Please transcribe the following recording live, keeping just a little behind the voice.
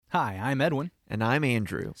Hi, I'm Edwin. And I'm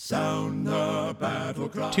Andrew. Sound the battle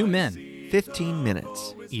cry. 2 men, 15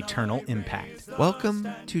 minutes. eternal impact. Welcome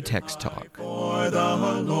to Text Talk. For the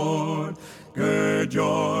Lord, gird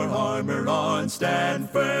your armor on, stand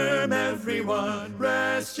firm, everyone.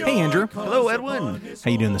 Rest your Hey, Andrew. Hello, Edwin.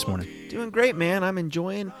 How you doing this morning? Doing great, man. I'm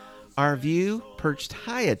enjoying our view perched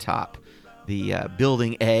high atop the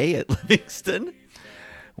Building A at Livingston.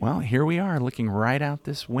 Well, here we are looking right out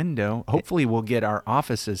this window. Hopefully we'll get our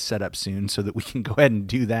offices set up soon so that we can go ahead and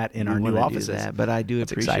do that in our new offices. Do that, but I do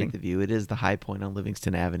That's appreciate exciting. the view. It is the high point on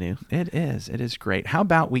Livingston Avenue. It is. It is great. How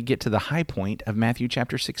about we get to the high point of Matthew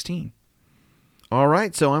chapter 16? All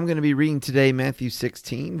right, so I'm going to be reading today Matthew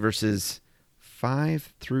 16, verses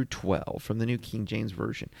 5 through 12 from the New King James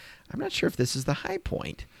Version. I'm not sure if this is the high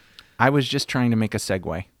point. I was just trying to make a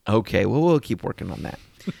segue. Okay, well, we'll keep working on that.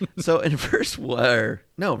 So in verse 5.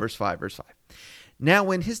 Now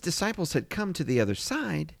when his disciples had come to the other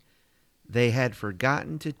side, they had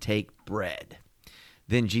forgotten to take bread.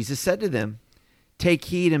 Then Jesus said to them, "Take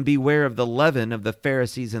heed and beware of the leaven of the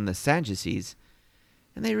Pharisees and the Sadducees."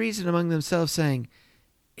 And they reasoned among themselves, saying,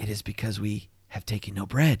 "It is because we have taken no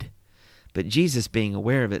bread." But Jesus, being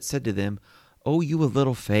aware of it, said to them, "O you of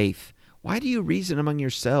little faith, why do you reason among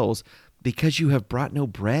yourselves, because you have brought no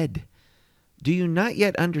bread? Do you not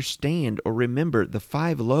yet understand or remember the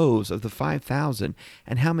 5 loaves of the 5,000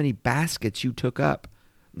 and how many baskets you took up?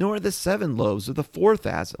 Nor the 7 loaves of the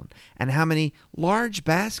 4,000 and how many large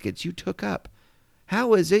baskets you took up?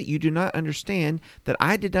 How is it you do not understand that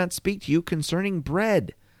I did not speak to you concerning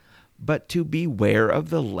bread, but to beware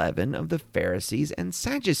of the leaven of the Pharisees and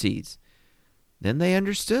Sadducees?" Then they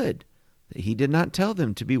understood that he did not tell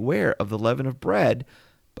them to beware of the leaven of bread,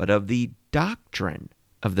 but of the doctrine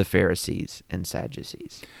of the Pharisees and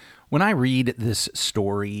Sadducees. When I read this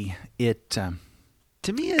story, it...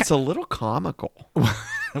 To me, it's a little comical.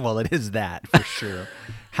 Well, it is that for sure.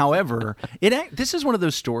 However, this is one of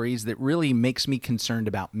those stories that really makes me concerned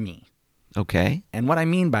about me. Okay. And what I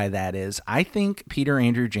mean by that is I think Peter,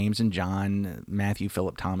 Andrew, James, and John, Matthew,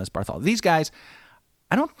 Philip, Thomas, Bartholomew, these guys,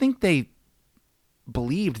 I don't think they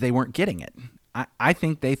believed they weren't getting it. I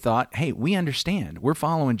think they thought, hey, we understand. We're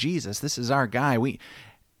following Jesus. This is our guy.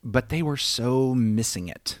 But they were so missing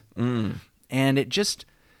it. And it's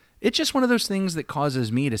just one of those things that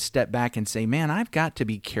causes me to step back and say, man, I've got to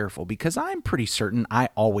be careful because I'm pretty certain I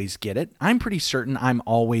always get it. I'm pretty certain I'm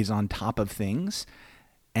always on top of things.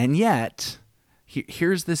 And yet,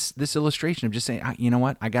 here's this illustration of just saying, you know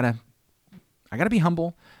what? I gotta be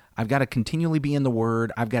humble. I've got to continually be in the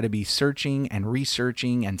Word. I've got to be searching and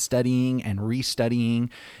researching and studying and restudying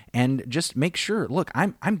and just make sure, look,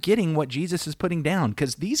 I'm getting what Jesus is putting down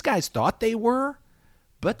because these guys thought they were,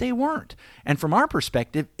 but they weren't. And from our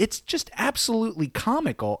perspective, it's just absolutely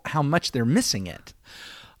comical how much they're missing it.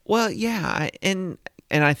 Well, yeah, and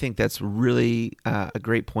I think that's really a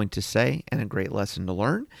great point to say and a great lesson to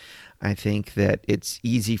learn. I think that it's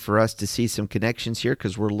easy for us to see some connections here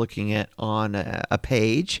because we're looking at on a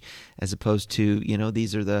page as opposed to,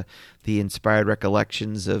 these are the inspired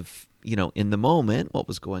recollections of, in the moment, what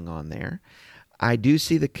was going on there. I do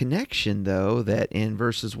see the connection, though, that in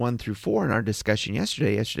verses 1 through 4 in our discussion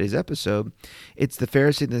yesterday's episode, it's the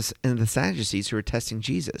Pharisees and the Sadducees who are testing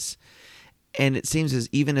Jesus. And it seems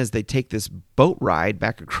even as they take this boat ride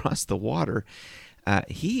back across the water,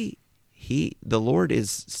 the Lord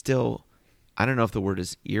is still, I don't know if the word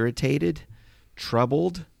is irritated,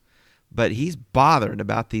 troubled, but he's bothered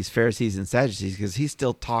about these Pharisees and Sadducees because he's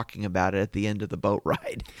still talking about it at the end of the boat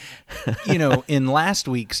ride. In last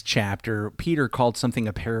week's chapter, Peter called something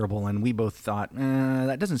a parable, and we both thought,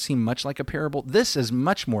 that doesn't seem much like a parable. This is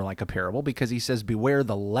much more like a parable because he says, beware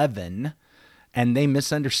the leaven, and they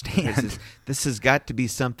misunderstand. This has got to be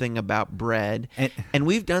something about bread. And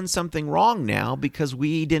we've done something wrong now because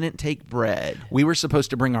we didn't take bread. We were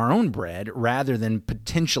supposed to bring our own bread rather than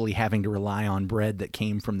potentially having to rely on bread that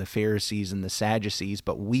came from the Pharisees and the Sadducees,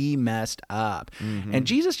 but we messed up. Mm-hmm. And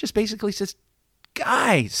Jesus just basically says,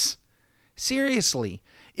 guys, seriously,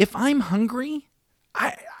 if I'm hungry,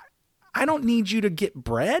 I don't need you to get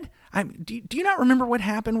bread. Do you not remember what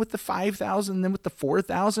happened with the 5,000 and then with the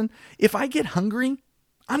 4,000? If I get hungry,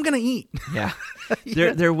 I'm going to eat. Yeah.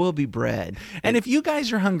 There will be bread. And if you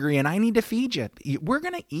guys are hungry and I need to feed you, we're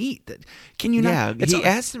going to eat. Can you not? Yeah, he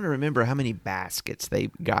asked them to remember how many baskets they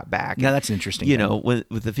got back. Now, that's interesting.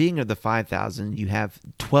 With the feeding of the 5,000, you have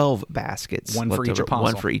 12 baskets. One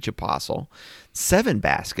for each apostle. 7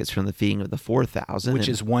 baskets from the feeding of the 4,000. Which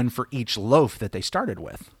is one for each loaf that they started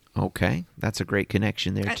with. Okay, that's a great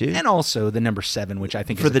connection there too. And also the number 7, which I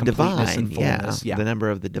think for is the divine, yeah, the number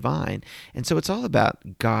of the divine. And so it's all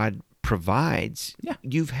about God provides. Yeah.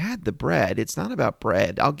 You've had the bread. It's not about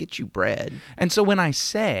bread. I'll get you bread. And so when I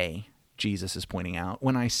say, Jesus is pointing out,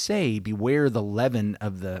 when I say, beware the leaven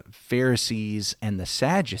of the Pharisees and the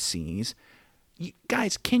Sadducees,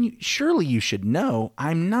 guys, surely you should know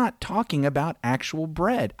I'm not talking about actual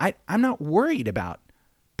bread. I'm not worried about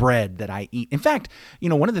bread that I eat. In fact,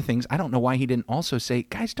 one of the things, I don't know why he didn't also say,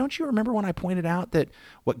 guys, don't you remember when I pointed out that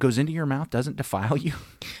what goes into your mouth doesn't defile you?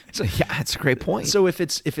 So, yeah, that's a great point. So if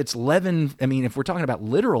it's leaven, if we're talking about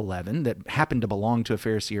literal leaven that happened to belong to a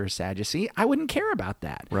Pharisee or a Sadducee, I wouldn't care about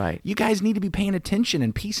that. Right. You guys need to be paying attention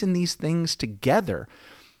and piecing these things together.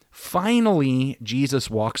 Finally, Jesus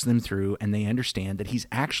walks them through, and they understand that he's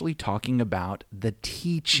actually talking about the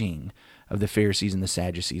teaching of the Pharisees and the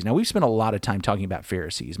Sadducees. Now, we've spent a lot of time talking about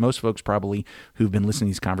Pharisees. Most folks probably who've been listening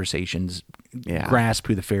to these conversations grasp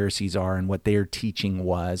who the Pharisees are and what their teaching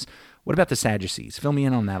was. What about the Sadducees? Fill me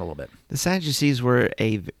in on that a little bit. The Sadducees were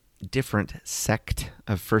a different sect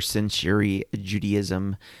of first century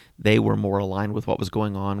Judaism. They were more aligned with what was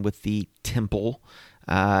going on with the temple.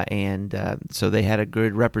 So they had a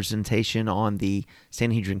good representation on the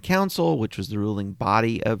Sanhedrin Council, which was the ruling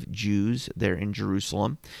body of Jews there in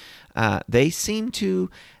Jerusalem. They seem to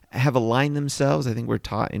have aligned themselves, I think we're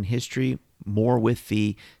taught in history, more with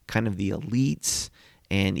the kind of the elites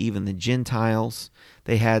and even the Gentiles.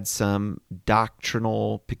 They had some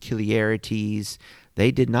doctrinal peculiarities.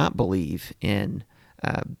 They did not believe in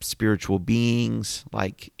spiritual beings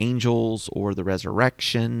like angels or the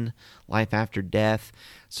resurrection, life after death.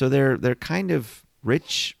 So they're kind of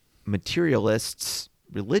rich materialists,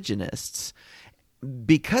 religionists.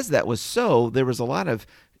 Because that was so, there was a lot of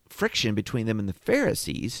friction between them and the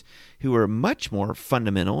Pharisees, who were much more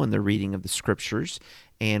fundamental in their reading of the scriptures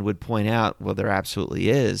and would point out, well, there absolutely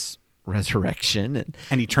is resurrection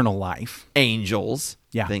and eternal life, angels,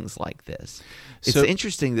 things like this. It's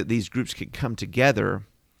interesting that these groups could come together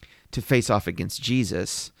to face off against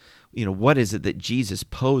Jesus. What is it that Jesus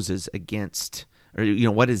poses against, or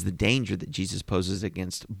what is the danger that Jesus poses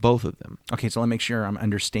against both of them? Okay, so let me make sure I'm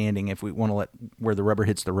understanding if we want to let where the rubber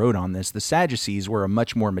hits the road on this. The Sadducees were a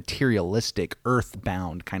much more materialistic,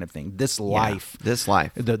 earthbound kind of thing. This life.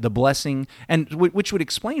 The blessing, and which would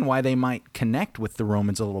explain why they might connect with the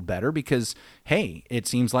Romans a little better, because, hey, it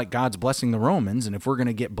seems like God's blessing the Romans, and if we're going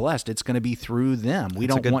to get blessed, it's going to be through them. We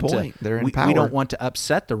don't want to. They're in power. We don't want to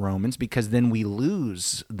upset the Romans, because then we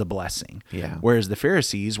lose the blessing. Yeah. Whereas the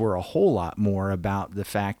Pharisees were a whole lot more about the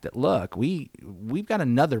fact that, look, we've got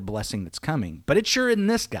another blessing that's coming, but it's sure in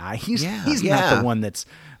this guy. He's not the one that's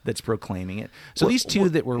proclaiming it. So these two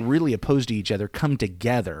that were really opposed to each other come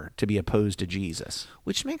together to be opposed to Jesus.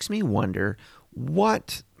 Which makes me wonder,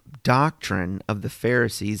 what doctrine of the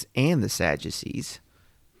Pharisees and the Sadducees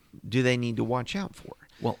do they need to watch out for?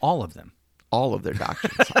 Well, all of them. All of their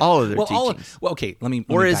doctrines, all of their teachings. Let me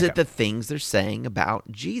or is back it up. the things they're saying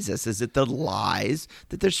about Jesus? Is it the lies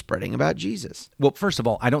that they're spreading about Jesus? Well, first of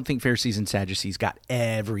all, I don't think Pharisees and Sadducees got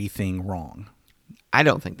everything wrong. I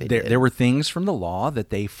don't think they did. There were things from the law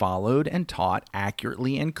that they followed and taught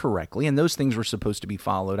accurately and correctly, and those things were supposed to be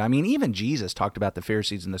followed. I mean, even Jesus talked about the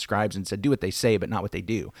Pharisees and the scribes and said, do what they say, but not what they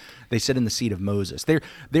do. They sit in the seat of Moses.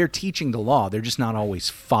 They're teaching the law. They're just not always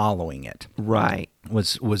following it. Right.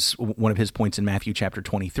 Was one of his points in Matthew chapter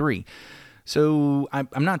 23. So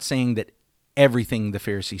I'm not saying that everything the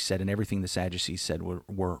Pharisees said and everything the Sadducees said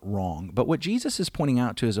were wrong. But what Jesus is pointing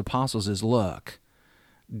out to his apostles is, look,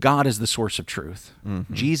 God is the source of truth.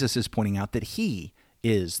 Mm-hmm. Jesus is pointing out that he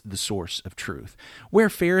is the source of truth. Where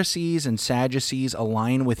Pharisees and Sadducees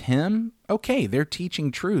align with him, okay, they're teaching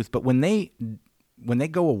truth. But when they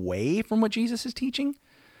go away from what Jesus is teaching,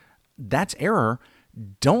 that's error.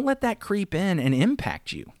 Don't let that creep in and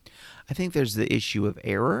impact you. I think there's the issue of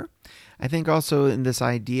error. I think also in this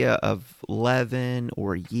idea of leaven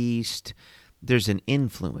or yeast, there's an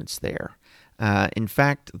influence there. In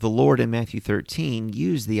fact, the Lord in Matthew 13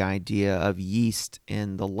 used the idea of yeast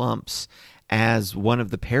in the lumps as one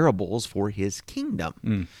of the parables for his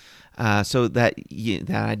kingdom. So that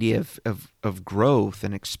idea of growth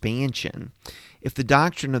and expansion, if the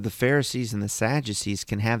doctrine of the Pharisees and the Sadducees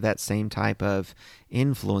can have that same type of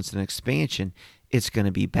influence and expansion, it's going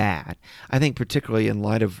to be bad. I think particularly in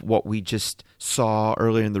light of what we just saw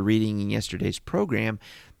earlier in the reading in yesterday's program,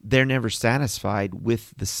 they're never satisfied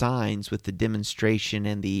with the signs, with the demonstration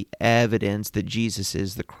and the evidence that Jesus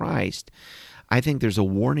is the Christ. I think there's a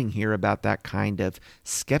warning here about that kind of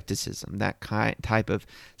skepticism, that type of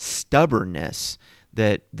stubbornness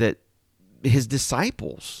that his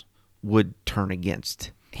disciples would turn against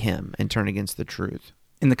him and turn against the truth.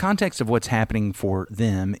 In the context of what's happening for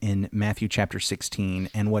them in Matthew chapter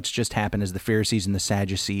 16 and what's just happened as the Pharisees and the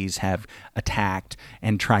Sadducees have attacked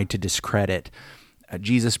and tried to discredit,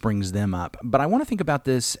 Jesus brings them up. But I want to think about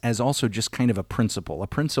this as also just kind of a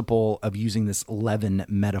principle of using this leaven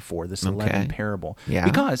metaphor, this leaven parable. Yeah.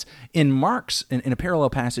 Because in in a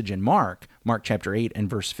parallel passage in Mark chapter 8 and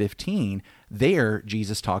verse 15, there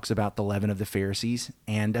Jesus talks about the leaven of the Pharisees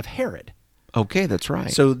and of Herod. Okay, that's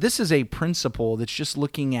right. So this is a principle that's just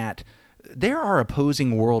looking at, there are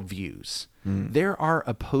opposing worldviews. There are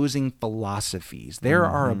opposing philosophies. There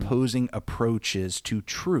are opposing approaches to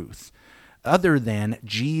truth, other than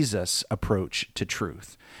Jesus' approach to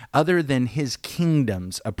truth, other than his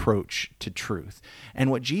kingdom's approach to truth. And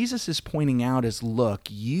what Jesus is pointing out is, look,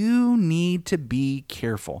 you need to be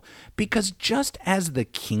careful, because just as the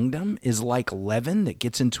kingdom is like leaven that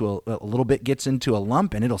gets into a little bit gets into a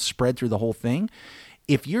lump and it'll spread through the whole thing,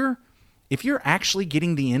 if you're actually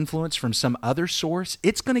getting the influence from some other source,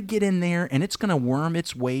 it's going to get in there and it's going to worm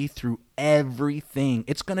its way through everything.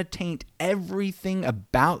 It's going to taint everything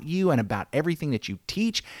about you and about everything that you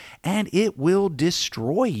teach, and it will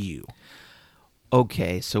destroy you.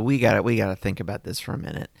 Okay, so we got to think about this for a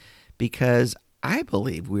minute, because I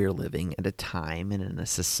believe we're living at a time and in a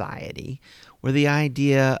society where the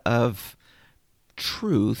idea of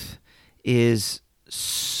truth is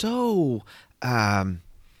so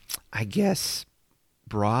I guess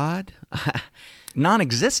broad,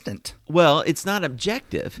 Non-existent. Well, it's not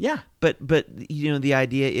objective. Yeah. But the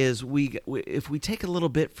idea is if we take a little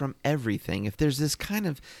bit from everything, if there's this kind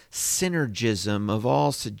of synergism of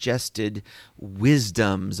all suggested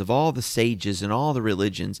wisdoms of all the sages and all the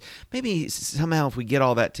religions, maybe somehow if we get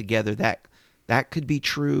all that together, that could be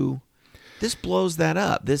true. This blows that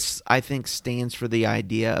up. This, I think, stands for the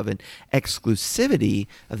idea of an exclusivity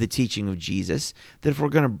of the teaching of Jesus, that if we're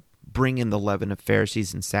going to bring in the leaven of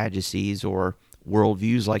Pharisees and Sadducees or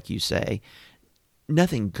worldviews, like you say,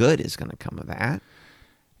 nothing good is going to come of that.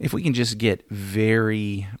 If we can just get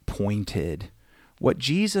very pointed, what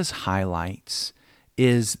Jesus highlights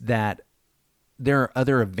is that there are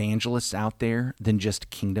other evangelists out there than just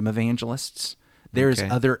kingdom evangelists. There's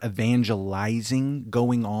other evangelizing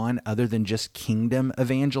going on other than just kingdom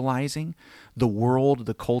evangelizing. The world,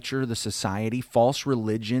 the culture, the society, false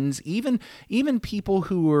religions, even people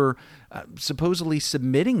who are supposedly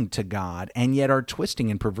submitting to God and yet are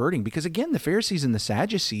twisting and perverting. Because again, the Pharisees and the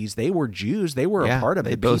Sadducees, they were Jews. They were a part of the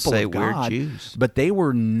people of God. We're Jews. But they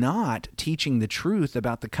were not teaching the truth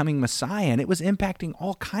about the coming Messiah, and it was impacting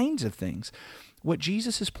all kinds of things. What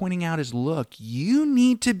Jesus is pointing out is, look, you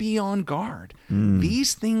need to be on guard.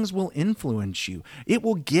 These things will influence you. It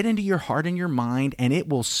will get into your heart and your mind, and it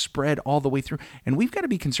will spread all the way through. And we've got to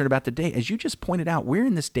be concerned about the day. As you just pointed out, we're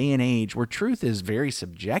in this day and age where truth is very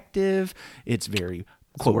subjective. It's very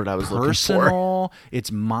personal.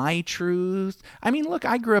 It's my truth. I mean, look,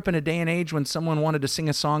 I grew up in a day and age when someone wanted to sing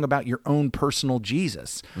a song about your own personal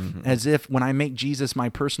Jesus, as if when I make Jesus my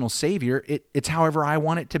personal savior, it's however I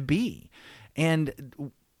want it to be.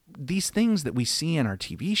 And these things that we see in our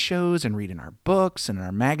TV shows and read in our books and in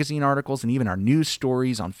our magazine articles and even our news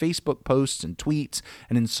stories on Facebook posts and tweets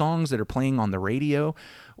and in songs that are playing on the radio,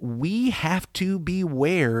 we have to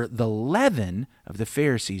beware the leaven of the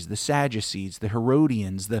Pharisees, the Sadducees, the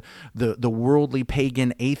Herodians, the worldly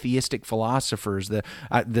pagan atheistic philosophers,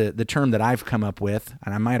 the term that I've come up with,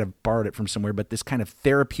 and I might have borrowed it from somewhere, but this kind of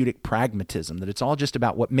therapeutic pragmatism, that it's all just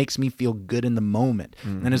about what makes me feel good in the moment.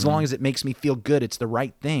 And as long as it makes me feel good, it's the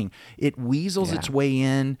right thing. It weasels its way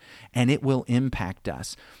in, and it will impact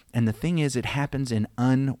us. And the thing is, it happens in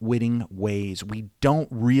unwitting ways. We don't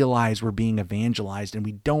realize we're being evangelized, and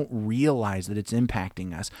we don't realize that it's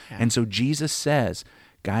impacting us. And so Jesus says,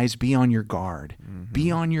 guys, be on your guard.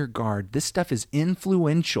 Be on your guard. This stuff is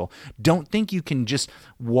influential. Don't think you can just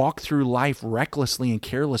walk through life recklessly and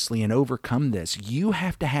carelessly and overcome this. You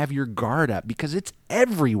have to have your guard up because it's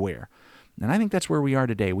everywhere. And I think that's where we are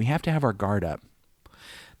today. We have to have our guard up.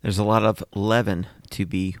 There's a lot of leaven to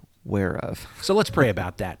be aware of. So let's pray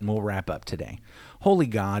about that, and we'll wrap up today. Holy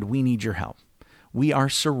God, we need your help. We are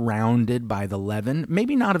surrounded by the leaven,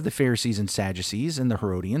 maybe not of the Pharisees and Sadducees and the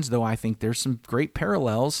Herodians, though I think there's some great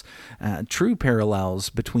parallels, true parallels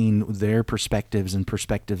between their perspectives and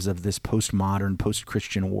perspectives of this postmodern,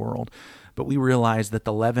 post-Christian world. But we realize that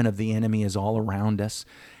the leaven of the enemy is all around us.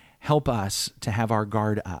 Help us to have our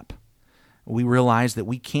guard up. We realize that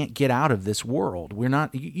we can't get out of this world. You're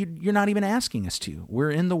not even asking us to. We're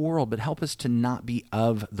in the world, but help us to not be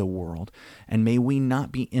of the world. And may we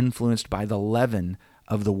not be influenced by the leaven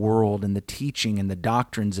of the world and the teaching and the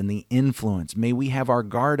doctrines and the influence. May we have our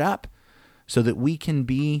guard up so that we can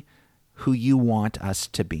be who you want us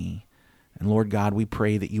to be. And Lord God, we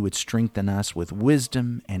pray that you would strengthen us with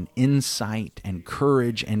wisdom and insight and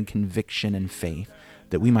courage and conviction and faith,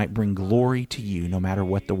 that we might bring glory to you no matter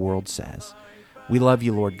what the world says. We love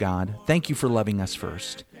you, Lord God. Thank you for loving us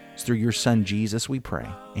first. It's through your Son, Jesus, we pray.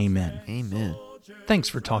 Amen. Amen. Thanks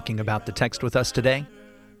for talking about the text with us today.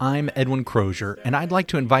 I'm Edwin Crozier, and I'd like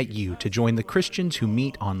to invite you to join the Christians who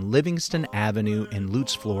meet on Livingston Avenue in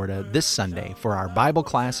Lutz, Florida this Sunday for our Bible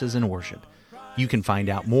classes and worship. You can find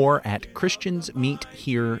out more at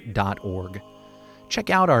christiansmeethere.org. Check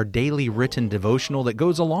out our daily written devotional that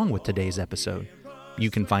goes along with today's episode. You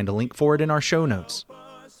can find a link for it in our show notes.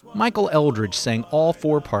 Michael Eldridge sang all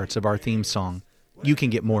 4 parts of our theme song. You can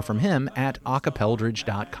get more from him at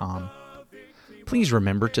acapeldridge.com. Please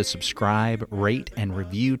remember to subscribe, rate, and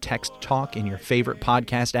review Text Talk in your favorite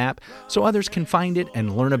podcast app so others can find it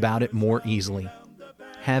and learn about it more easily.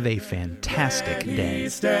 Have a fantastic day.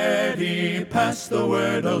 Steady, pass the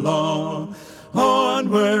word along.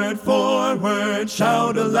 Onward, forward,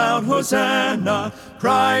 shout aloud, Hosanna.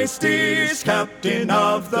 Christ is captain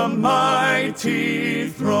of the mighty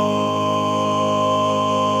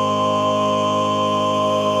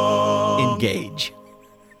throne. Engage.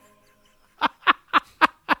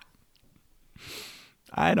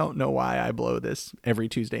 I don't know why I blow this every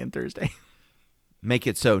Tuesday and Thursday. Make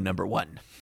it so, number 1.